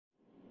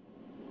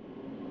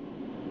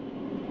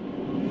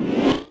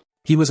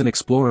He was an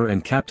explorer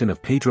and captain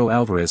of Pedro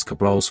Álvares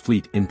Cabral's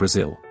fleet in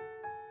Brazil.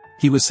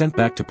 He was sent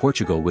back to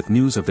Portugal with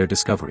news of their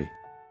discovery.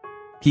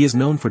 He is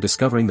known for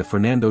discovering the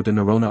Fernando de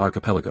Noronha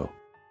archipelago.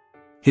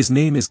 His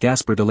name is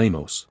Gaspar de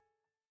Lemos.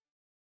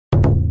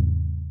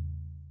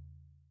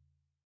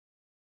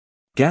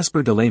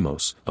 Gaspar de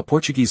Lemos, a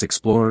Portuguese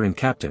explorer and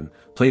captain,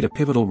 played a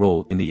pivotal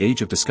role in the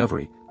Age of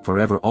Discovery,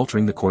 forever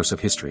altering the course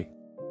of history.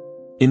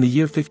 In the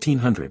year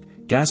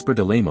 1500, Gaspar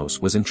de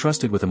Lemos was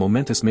entrusted with a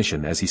momentous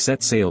mission as he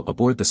set sail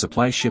aboard the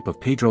supply ship of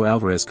Pedro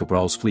Álvares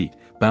Cabral's fleet,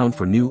 bound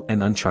for new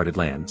and uncharted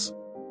lands.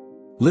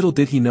 Little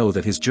did he know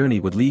that his journey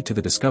would lead to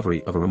the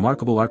discovery of a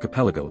remarkable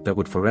archipelago that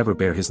would forever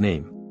bear his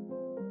name.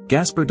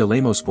 Gaspar de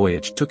Lemos'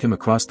 voyage took him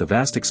across the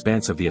vast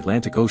expanse of the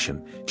Atlantic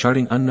Ocean,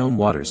 charting unknown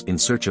waters in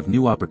search of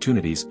new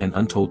opportunities and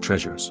untold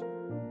treasures.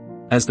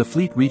 As the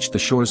fleet reached the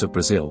shores of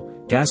Brazil,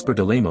 Gaspar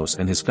de Lemos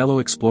and his fellow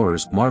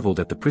explorers marveled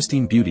at the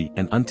pristine beauty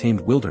and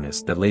untamed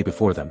wilderness that lay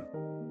before them.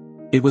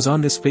 It was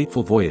on this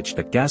fateful voyage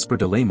that Gaspar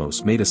de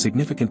Lemos made a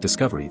significant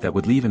discovery that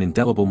would leave an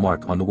indelible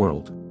mark on the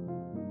world.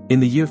 In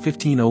the year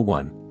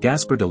 1501,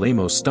 Gaspar de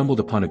Lemos stumbled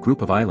upon a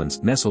group of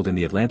islands nestled in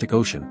the Atlantic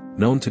Ocean,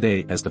 known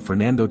today as the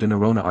Fernando de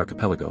Noronha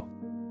archipelago.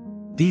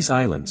 These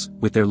islands,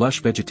 with their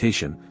lush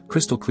vegetation,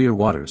 crystal-clear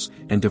waters,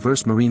 and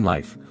diverse marine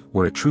life,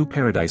 were a true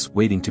paradise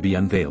waiting to be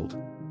unveiled.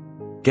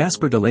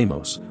 Gaspar de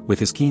Lemos, with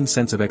his keen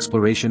sense of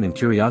exploration and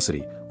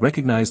curiosity,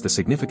 recognized the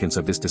significance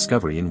of this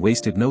discovery and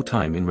wasted no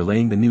time in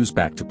relaying the news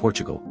back to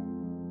Portugal.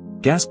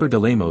 Gaspar de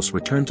Lemos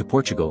returned to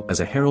Portugal as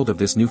a herald of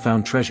this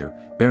newfound treasure,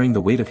 bearing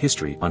the weight of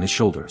history on his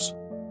shoulders.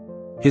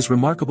 His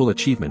remarkable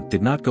achievement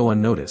did not go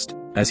unnoticed,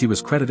 as he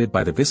was credited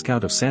by the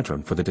Viscount of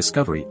Santram for the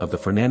discovery of the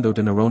Fernando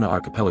de Noronha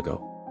archipelago.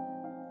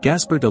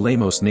 Gaspar de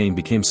Lemos' name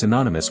became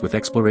synonymous with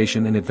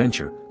exploration and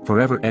adventure,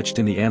 forever etched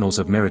in the annals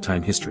of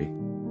maritime history.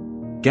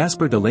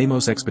 Gaspar de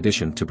Lemos'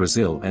 expedition to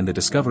Brazil and the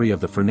discovery of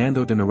the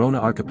Fernando de Noronha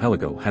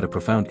archipelago had a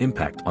profound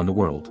impact on the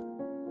world.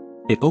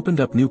 It opened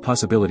up new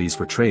possibilities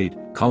for trade,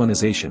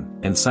 colonization,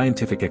 and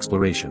scientific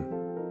exploration.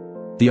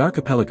 The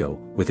archipelago,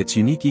 with its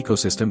unique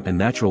ecosystem and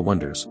natural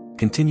wonders,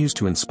 continues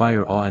to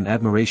inspire awe and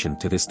admiration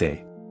to this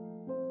day.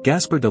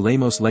 Gaspar de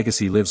Lemos'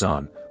 legacy lives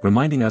on,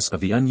 reminding us of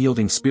the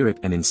unyielding spirit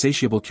and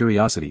insatiable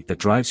curiosity that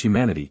drives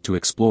humanity to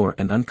explore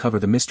and uncover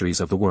the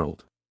mysteries of the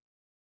world.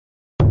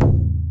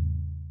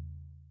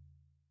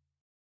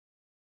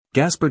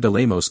 Gaspar de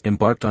Lemos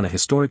embarked on a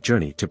historic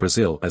journey to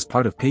Brazil as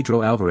part of Pedro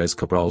Álvares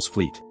Cabral's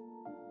fleet.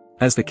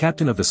 As the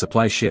captain of the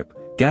supply ship,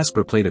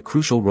 Gaspar played a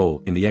crucial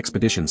role in the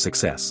expedition's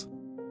success.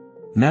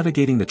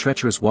 Navigating the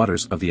treacherous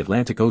waters of the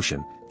Atlantic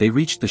Ocean, they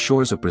reached the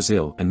shores of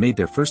Brazil and made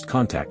their first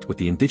contact with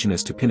the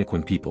indigenous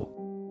Tupiniquim people.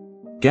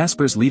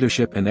 Gaspar's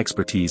leadership and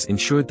expertise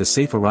ensured the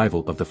safe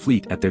arrival of the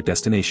fleet at their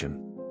destination.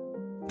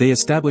 They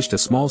established a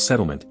small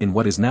settlement in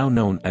what is now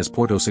known as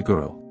Porto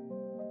Seguro.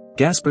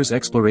 Gaspar's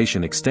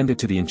exploration extended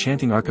to the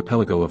enchanting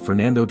archipelago of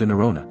Fernando de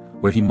Noronha,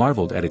 where he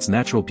marveled at its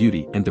natural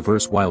beauty and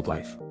diverse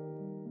wildlife.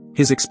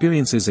 His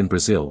experiences in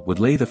Brazil would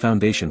lay the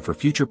foundation for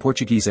future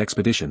Portuguese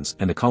expeditions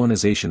and the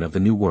colonization of the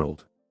New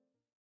World.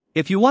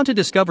 If you want to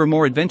discover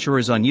more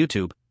adventurers on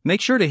YouTube,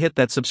 make sure to hit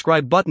that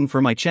subscribe button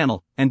for my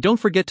channel, and don't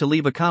forget to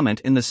leave a comment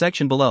in the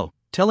section below,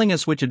 telling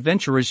us which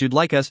adventurers you'd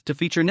like us to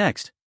feature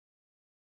next.